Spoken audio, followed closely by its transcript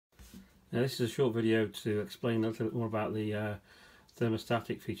Now this is a short video to explain a little bit more about the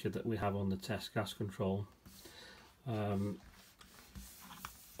thermostatic feature that we have on the TESC gas control. To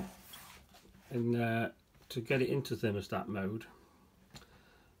get it into thermostat mode,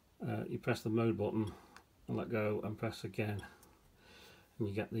 you press the mode button and let go and press again, and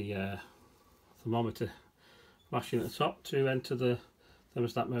you get the thermometer flashing at the top. To enter the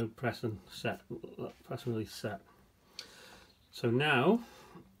thermostat mode, press and release set. So now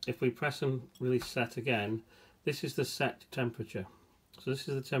if we press and release set again, this is the set temperature. So this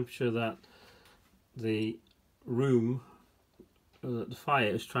is the temperature that the room, the fire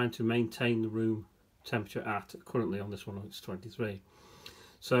is trying to maintain the room temperature at. Currently on this one it's 23.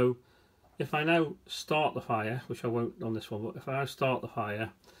 So if I now start the fire, which I won't on this one, but if I now start the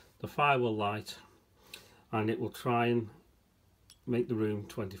fire will light and it will try and make the room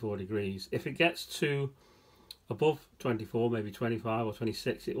 24 degrees. If it gets to above 24, maybe 25 or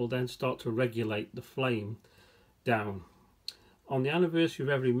 26, it will then start to regulate the flame down. On the anniversary of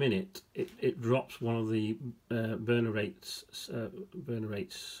every minute, it drops one of the burner rates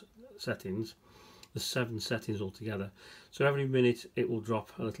settings. There's 7 settings altogether. So every minute it will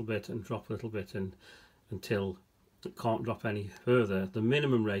drop a little bit and drop a little bit, and until it can't drop any further. The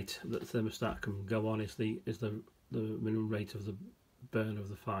minimum rate that the thermostat can go on is the minimum rate of the burn of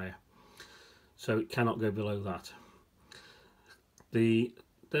the fire. So it cannot go below that. The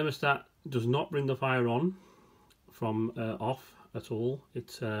thermostat does not bring the fire on from off at all.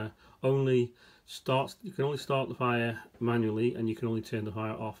 It only starts. You can only start the fire manually, and you can only turn the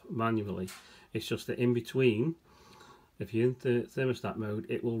fire off manually. It's just that in between, if you're in the thermostat mode,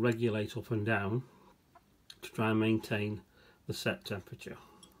 it will regulate up and down to try and maintain the set temperature,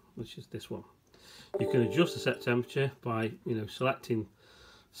 which is this one. You can adjust the set temperature by selecting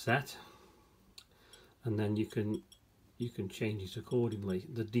set, and then you can change it accordingly.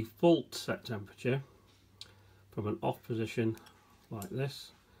 The default set temperature from an off position like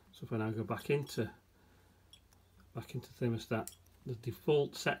this. So if I now go back into thermostat, the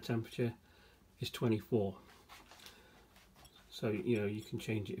default set temperature is 24. So you can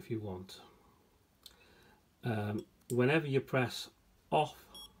change it if you want. Whenever you press off,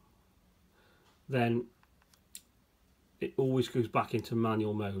 then it always goes back into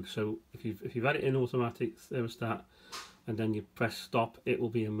manual mode. So if you've had it in automatic thermostat and then you press stop, it will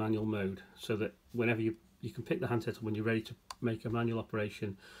be in manual mode, so that whenever you can pick the handset up when you're ready to make a manual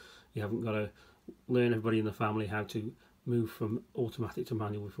operation. You haven't got to learn everybody in the family how to move from automatic to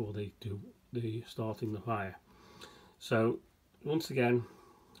manual before they do the starting the fire. So once again,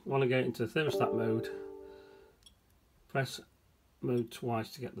 want to get into thermostat mode, press mode twice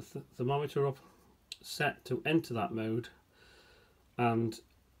to get the thermometer up, set to enter that mode, and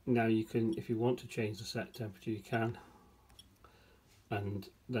now you can, if you want to change the set temperature, you can, and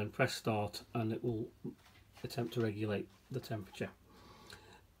then press start and it will attempt to regulate the temperature.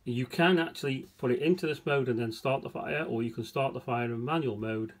 You can actually put it into this mode and then start the fire, or you can start the fire in manual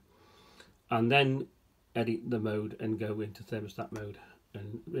mode and then edit the mode and go into thermostat mode,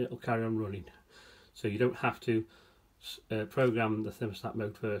 and it'll carry on running. So you don't have to program the thermostat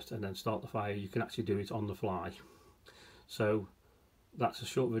mode first and then start the fire. You can actually do it on the fly. So that's a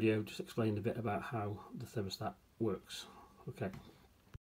short video just explaining a bit about how the thermostat works. Okay.